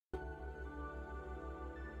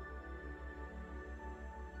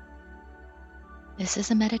This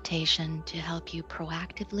is a meditation to help you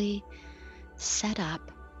proactively set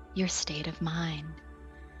up your state of mind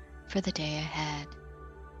for the day ahead.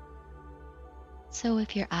 So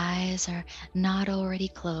if your eyes are not already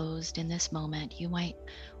closed in this moment, you might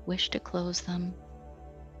wish to close them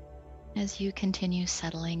as you continue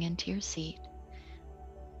settling into your seat,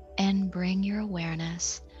 and bring your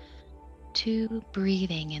awareness to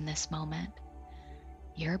breathing in this moment.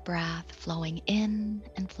 Your breath flowing in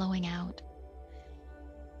and flowing out,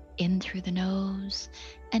 in through the nose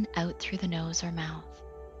and out through the nose or mouth,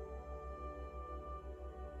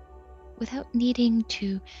 without needing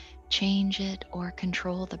to change it or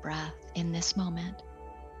control the breath in this moment.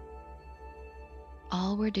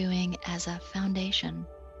 All we're doing as a foundation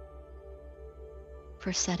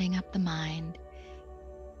for setting up the mind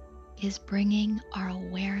is bringing our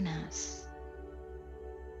awareness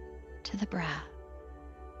to the breath,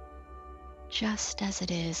 just as it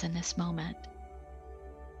is in this moment.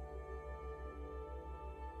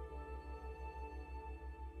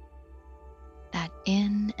 That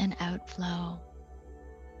in and out flow,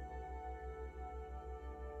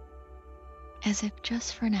 as if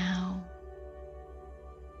just for now,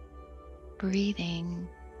 breathing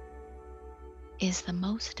is the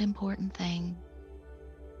most important thing.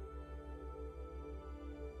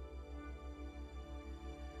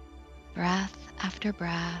 Breath after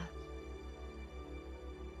breath,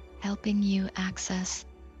 helping you access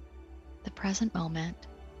the present moment,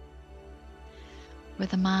 where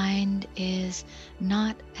the mind is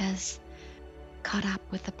not as caught up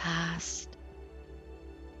with the past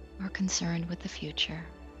or concerned with the future.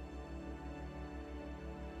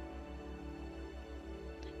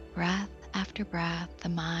 Breath after breath, the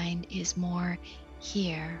mind is more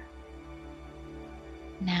here,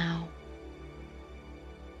 now.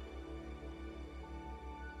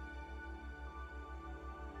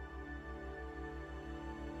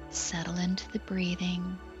 Settle into the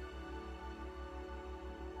breathing,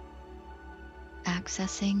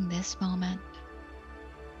 accessing this moment,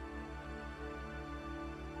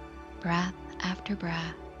 breath after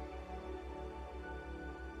breath.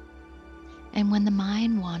 And when the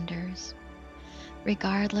mind wanders,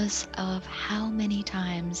 regardless of how many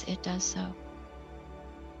times it does so,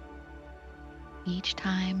 each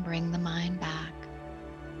time bring the mind back.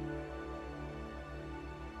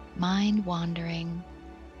 Mind wandering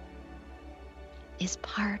is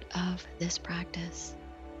part of this practice.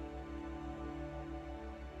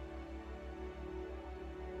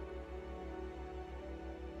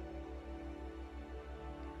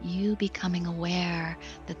 You becoming aware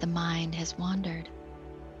that the mind has wandered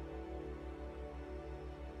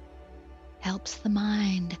helps the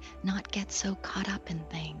mind not get so caught up in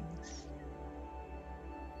things,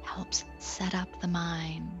 helps set up the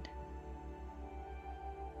mind.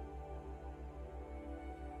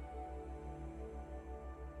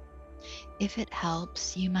 If it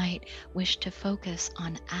helps, you might wish to focus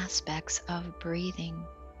on aspects of breathing.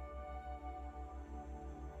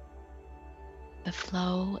 The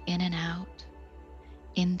flow in and out,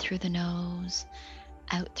 in through the nose,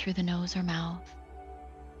 out through the nose or mouth,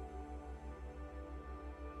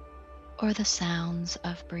 or the sounds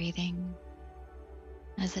of breathing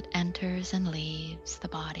as it enters and leaves the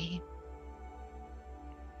body.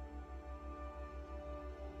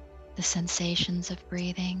 The sensations of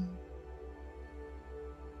breathing,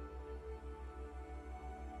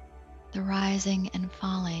 the rising and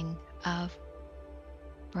falling of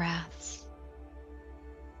breaths.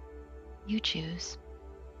 You choose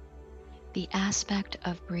the aspect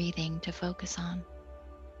of breathing to focus on.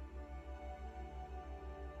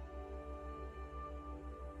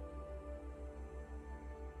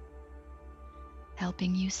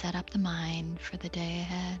 Helping you set up the mind for the day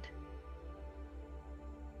ahead.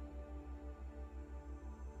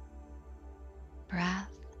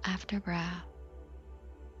 Breath after breath.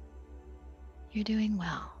 You're doing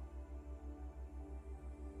well.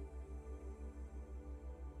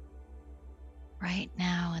 Right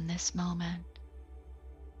now in this moment,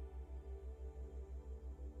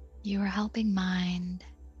 you are helping mind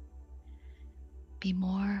be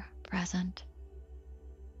more present,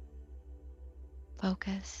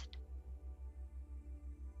 focused,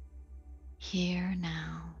 here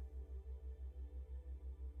now.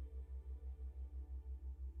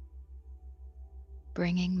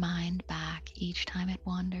 Bringing mind back each time it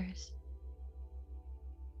wanders.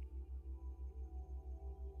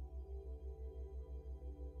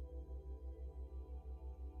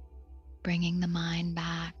 Bringing the mind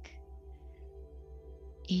back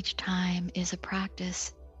each time is a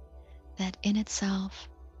practice that in itself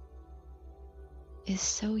is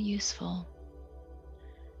so useful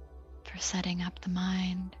for setting up the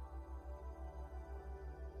mind.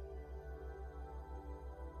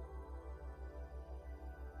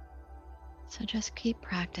 So just keep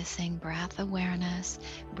practicing breath awareness,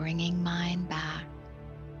 bringing mind back.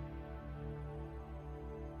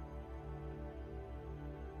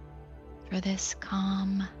 For this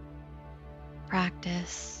calm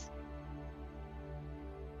practice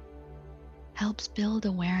helps build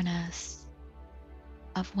awareness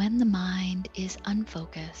of when the mind is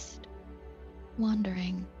unfocused,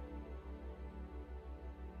 wandering.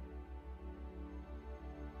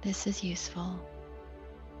 This is useful.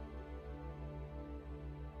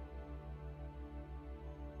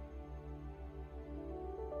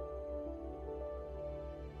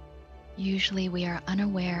 Usually we are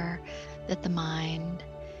unaware that the mind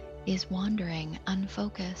is wandering,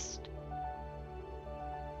 unfocused.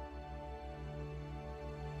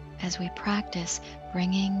 As we practice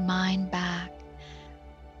bringing mind back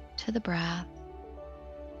to the breath,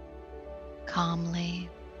 calmly,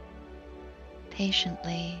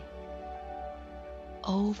 patiently,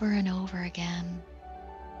 over and over again,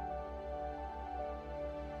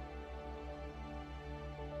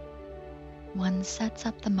 one sets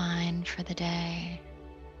up the mind for the day.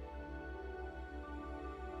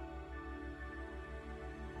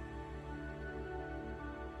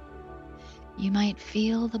 You might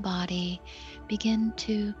feel the body begin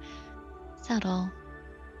to settle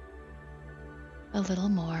a little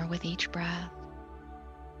more with each breath.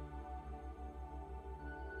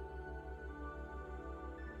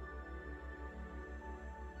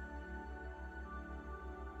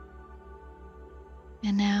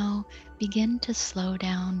 And now begin to slow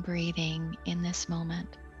down breathing in this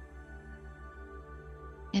moment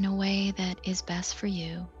in a way that is best for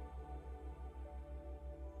you.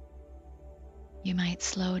 You might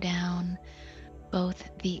slow down both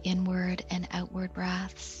the inward and outward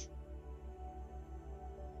breaths,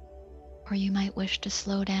 or you might wish to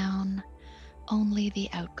slow down only the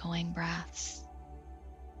outgoing breaths.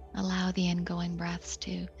 Allow the ingoing breaths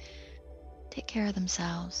to take care of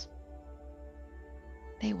themselves.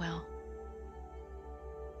 They will.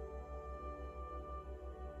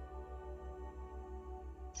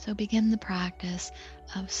 So begin the practice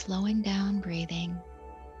of slowing down breathing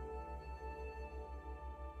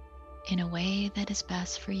in a way that is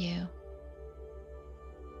best for you.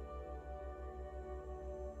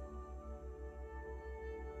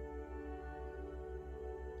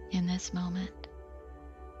 In this moment,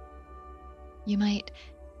 you might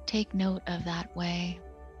take note of that way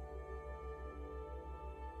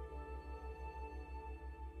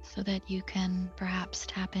so that you can perhaps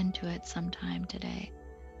tap into it sometime today.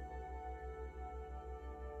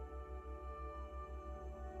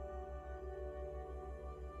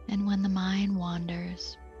 And when the mind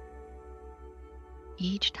wanders,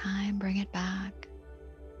 each time bring it back.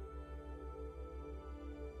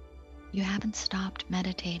 You haven't stopped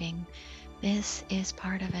meditating. This is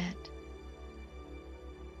part of it.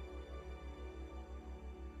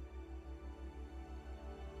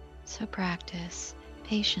 So practice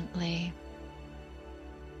patiently.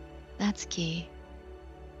 That's key.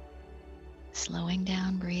 Slowing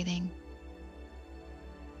down breathing.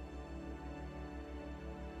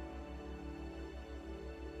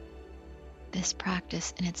 This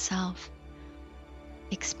practice in itself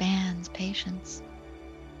expands patience,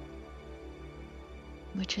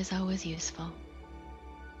 which is always useful.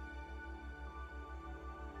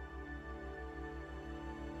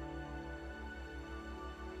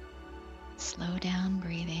 Slow down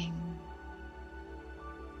breathing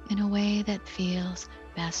in a way that feels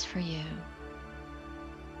best for you.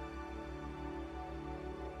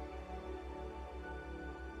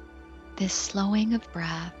 This slowing of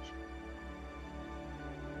breath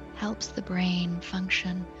helps the brain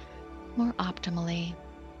function more optimally,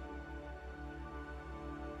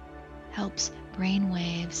 helps brain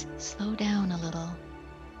waves slow down a little,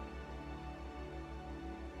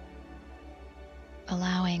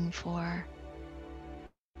 allowing for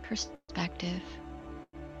perspective,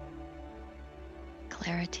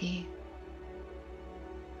 clarity,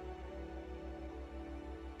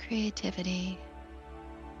 creativity,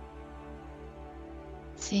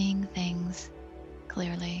 seeing things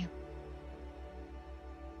clearly.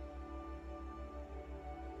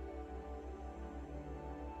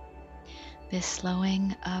 This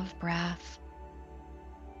slowing of breath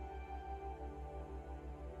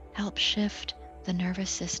helps shift the nervous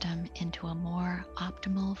system into a more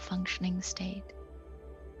optimal functioning state.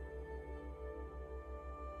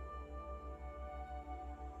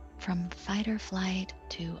 From fight or flight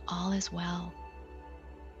to all is well,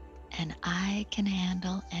 and I can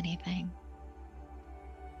handle anything.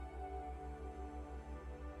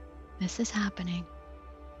 This is happening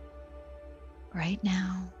right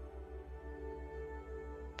now,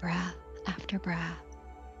 breath after breath.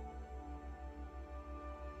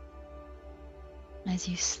 As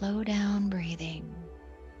you slow down breathing,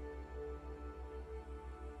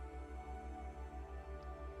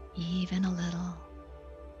 even a little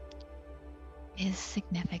is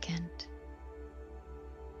significant.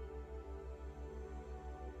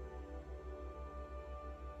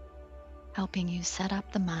 Helping you set up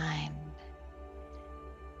the mind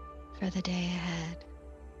for the day ahead.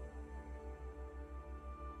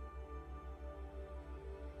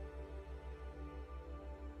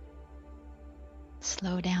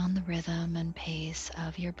 Slow down the rhythm and pace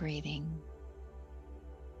of your breathing.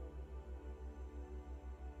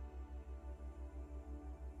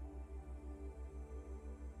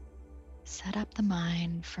 Set up the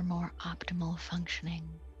mind for more optimal functioning.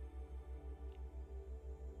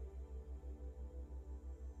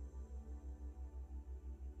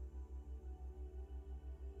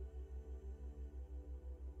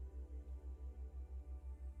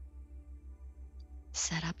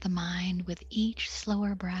 Set up the mind with each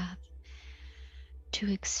slower breath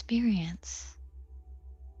to experience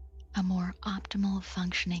a more optimal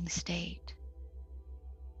functioning state.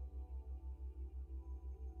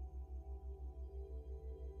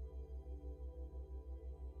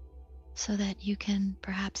 So that you can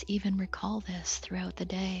perhaps even recall this throughout the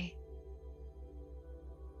day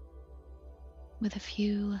with a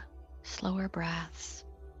few slower breaths.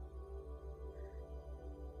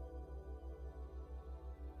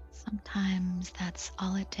 Sometimes that's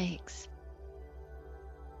all it takes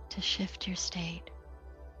to shift your state.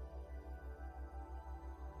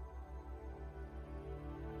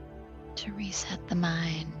 To reset the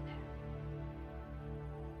mind.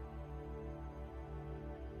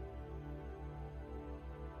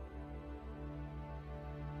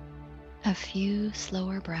 A few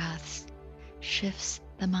slower breaths shifts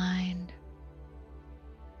the mind.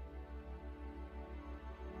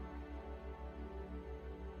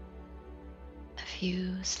 A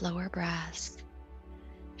few slower breaths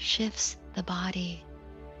shifts the body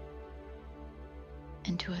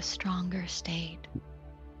into a stronger state.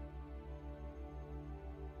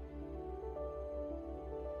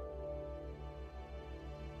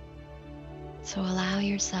 So allow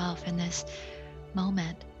yourself in this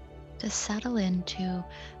moment to settle into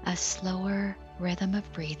a slower rhythm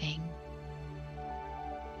of breathing,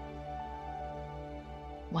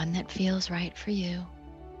 one that feels right for you.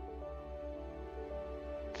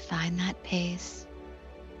 Find that pace.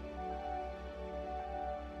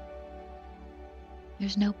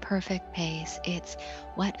 There's no perfect pace, it's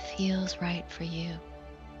what feels right for you.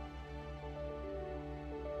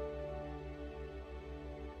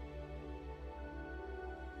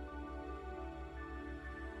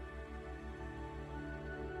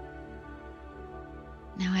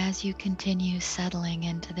 Now, as you continue settling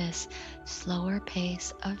into this slower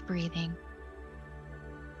pace of breathing,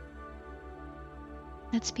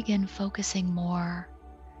 let's begin focusing more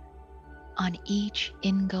on each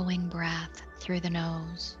ingoing breath through the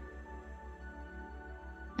nose.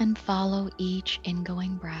 And follow each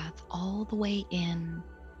ingoing breath all the way in,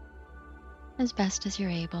 as best as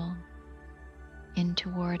you're able, in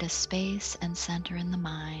toward a space and center in the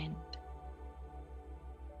mind.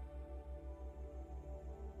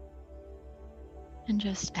 And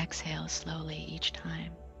just exhale slowly each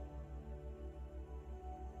time.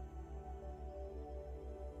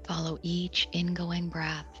 Follow each ingoing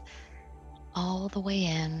breath all the way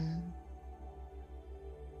in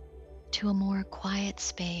to a more quiet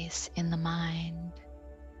space in the mind.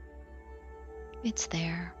 It's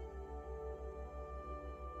there.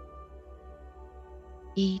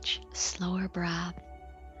 Each slower breath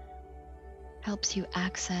helps you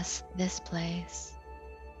access this place.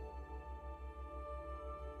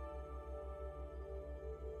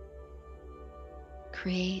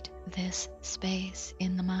 Create this space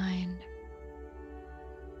in the mind.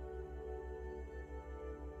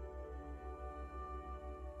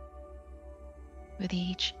 With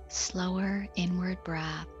each slower inward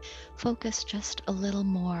breath, focus just a little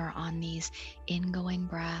more on these ingoing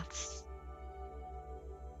breaths.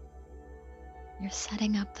 You're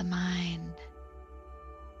setting up the mind,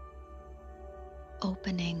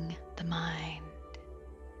 opening the mind.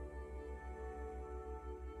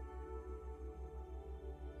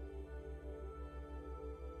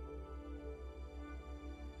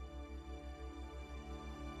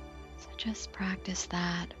 So just practice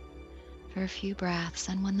that for a few breaths,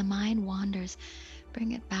 and when the mind wanders,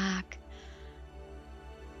 bring it back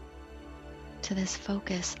to this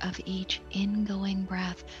focus of each ingoing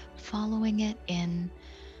breath, following it in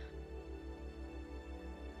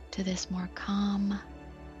to this more calm,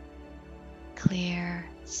 clear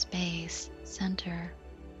space center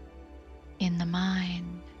in the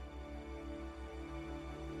mind.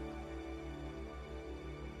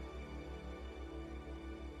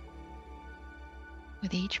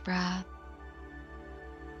 With each breath,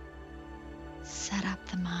 set up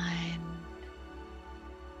the mind.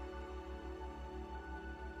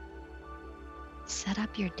 Set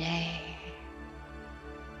up your day.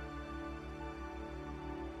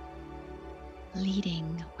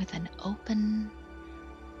 Leading with an open,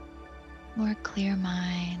 more clear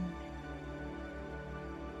mind.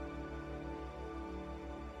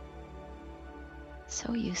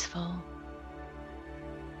 So useful.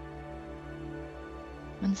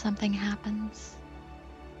 When something happens,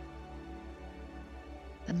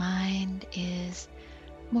 the mind is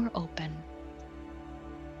more open.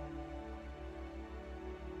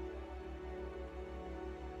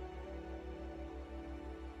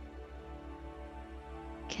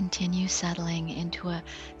 Continue settling into a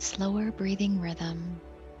slower breathing rhythm,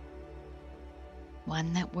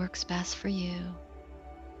 one that works best for you.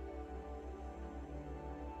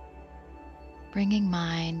 Bringing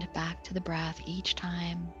mind back to the breath each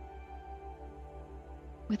time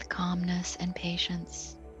with calmness and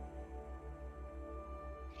patience,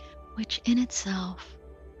 which in itself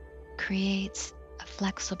creates a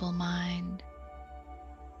flexible mind,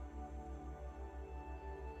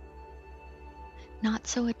 not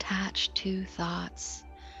so attached to thoughts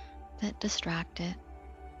that distract it.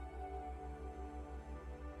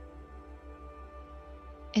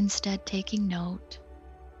 Instead, taking note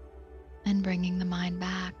and bringing the mind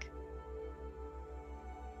back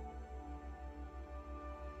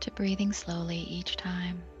to breathing slowly each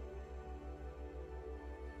time.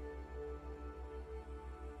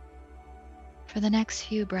 For the next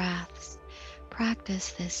few breaths,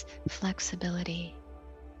 practice this flexibility.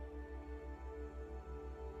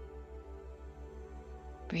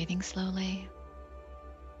 Breathing slowly,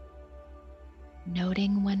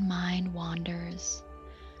 noting when mind wanders,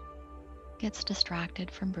 gets distracted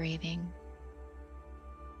from breathing,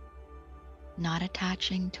 not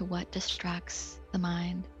attaching to what distracts the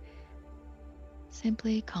mind,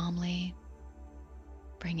 simply calmly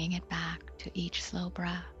bringing it back to each slow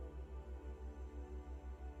breath.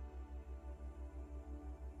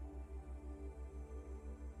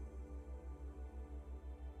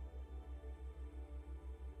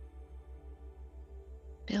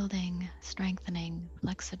 Building, strengthening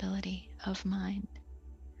flexibility of mind.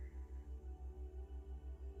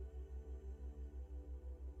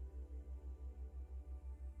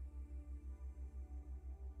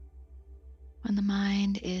 When the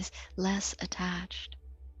mind is less attached,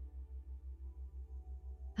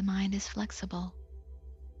 the mind is flexible.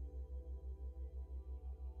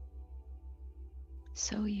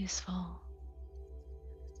 So useful.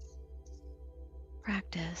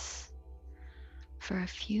 Practice for a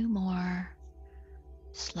few more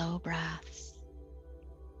slow breaths.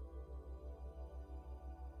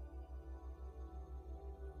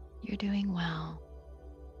 You're doing well.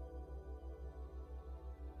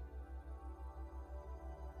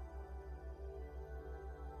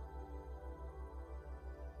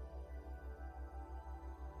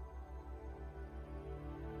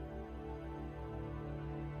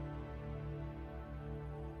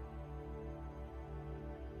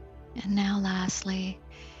 And now lastly,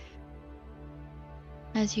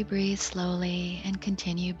 as you breathe slowly and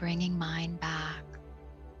continue bringing mind back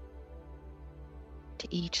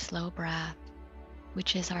to each slow breath,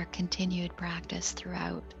 which is our continued practice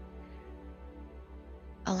throughout,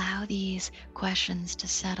 allow these questions to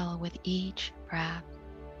settle with each breath.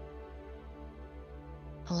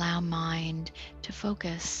 Allow mind to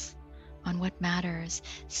focus on what matters,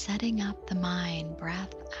 setting up the mind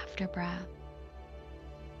breath after breath.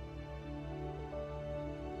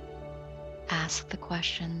 Ask the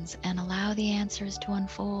questions and allow the answers to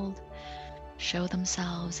unfold, show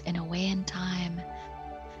themselves in a way and time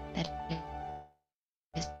that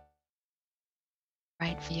is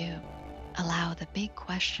right for you. Allow the big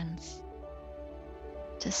questions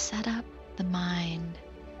to set up the mind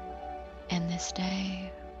in this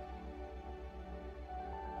day.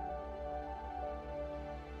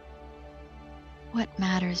 What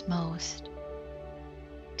matters most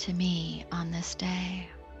to me on this day?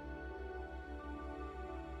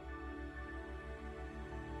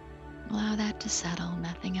 Allow that to settle,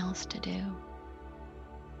 nothing else to do.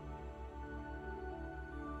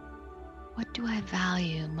 What do I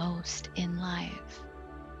value most in life?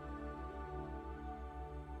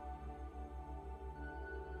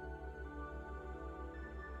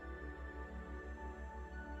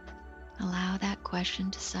 Allow that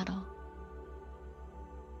question to settle.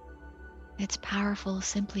 It's powerful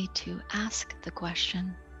simply to ask the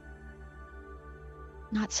question,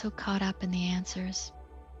 not so caught up in the answers.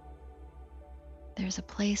 There's a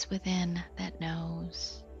place within that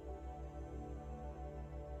knows.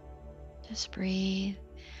 Just breathe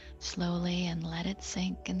slowly and let it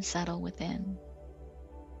sink and settle within.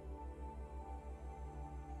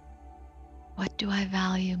 What do I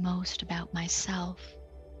value most about myself?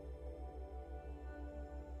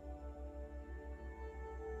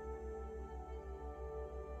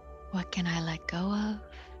 What can I let go of?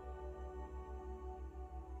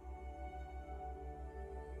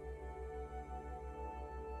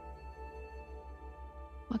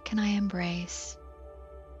 What can I embrace?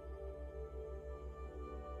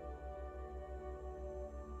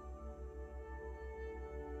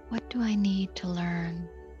 What do I need to learn?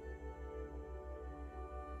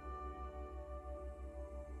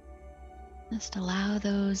 Just allow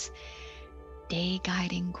those day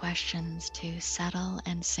guiding questions to settle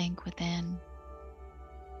and sink within.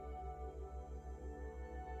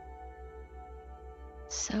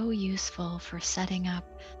 So useful for setting up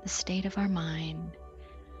the state of our mind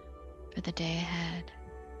for the day ahead.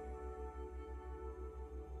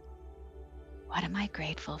 What am I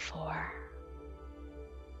grateful for?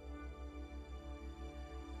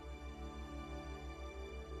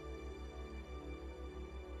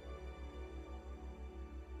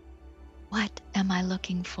 What am I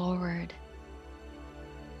looking forward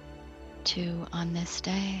to on this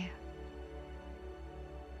day?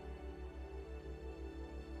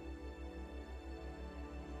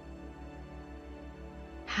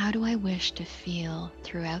 How do I wish to feel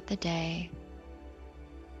throughout the day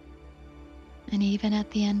and even at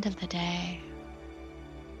the end of the day?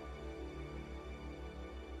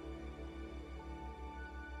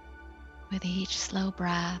 With each slow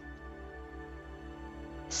breath,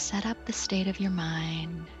 set up the state of your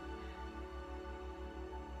mind.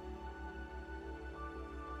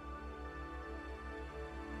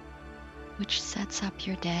 Which sets up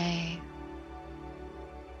your day.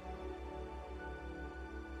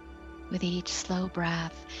 With each slow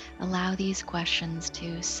breath, allow these questions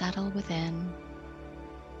to settle within.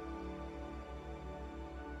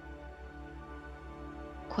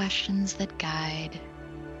 Questions that guide.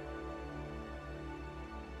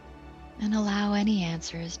 And allow any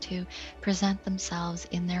answers to present themselves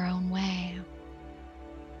in their own way.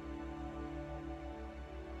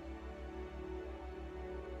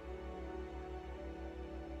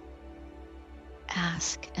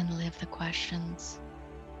 Ask and live the questions.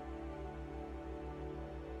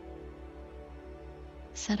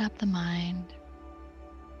 Set up the mind.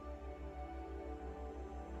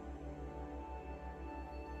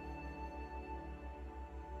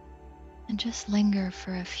 And just linger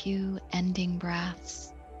for a few ending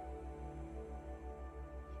breaths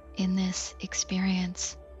in this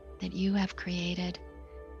experience that you have created.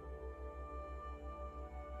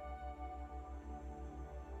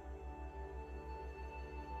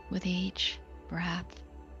 With each breath,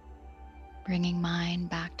 bringing mind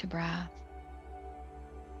back to breath.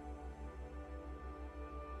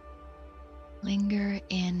 Linger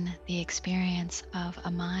in the experience of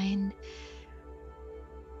a mind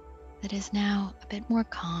that is now a bit more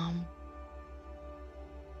calm,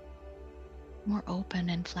 more open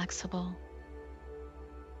and flexible.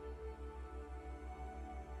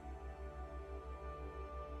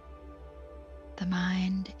 The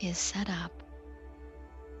mind is set up,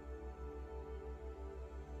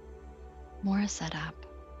 more set up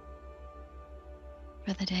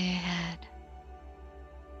for the day ahead.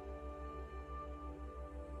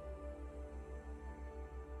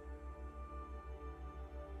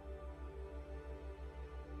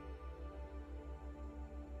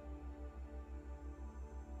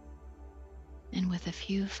 And with a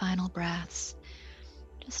few final breaths,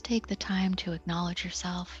 just take the time to acknowledge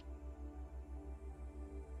yourself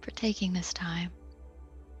for taking this time,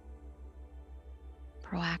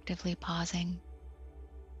 proactively pausing,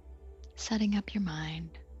 setting up your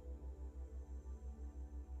mind.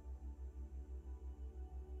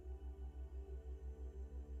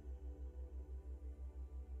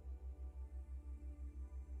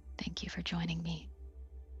 Thank you for joining me.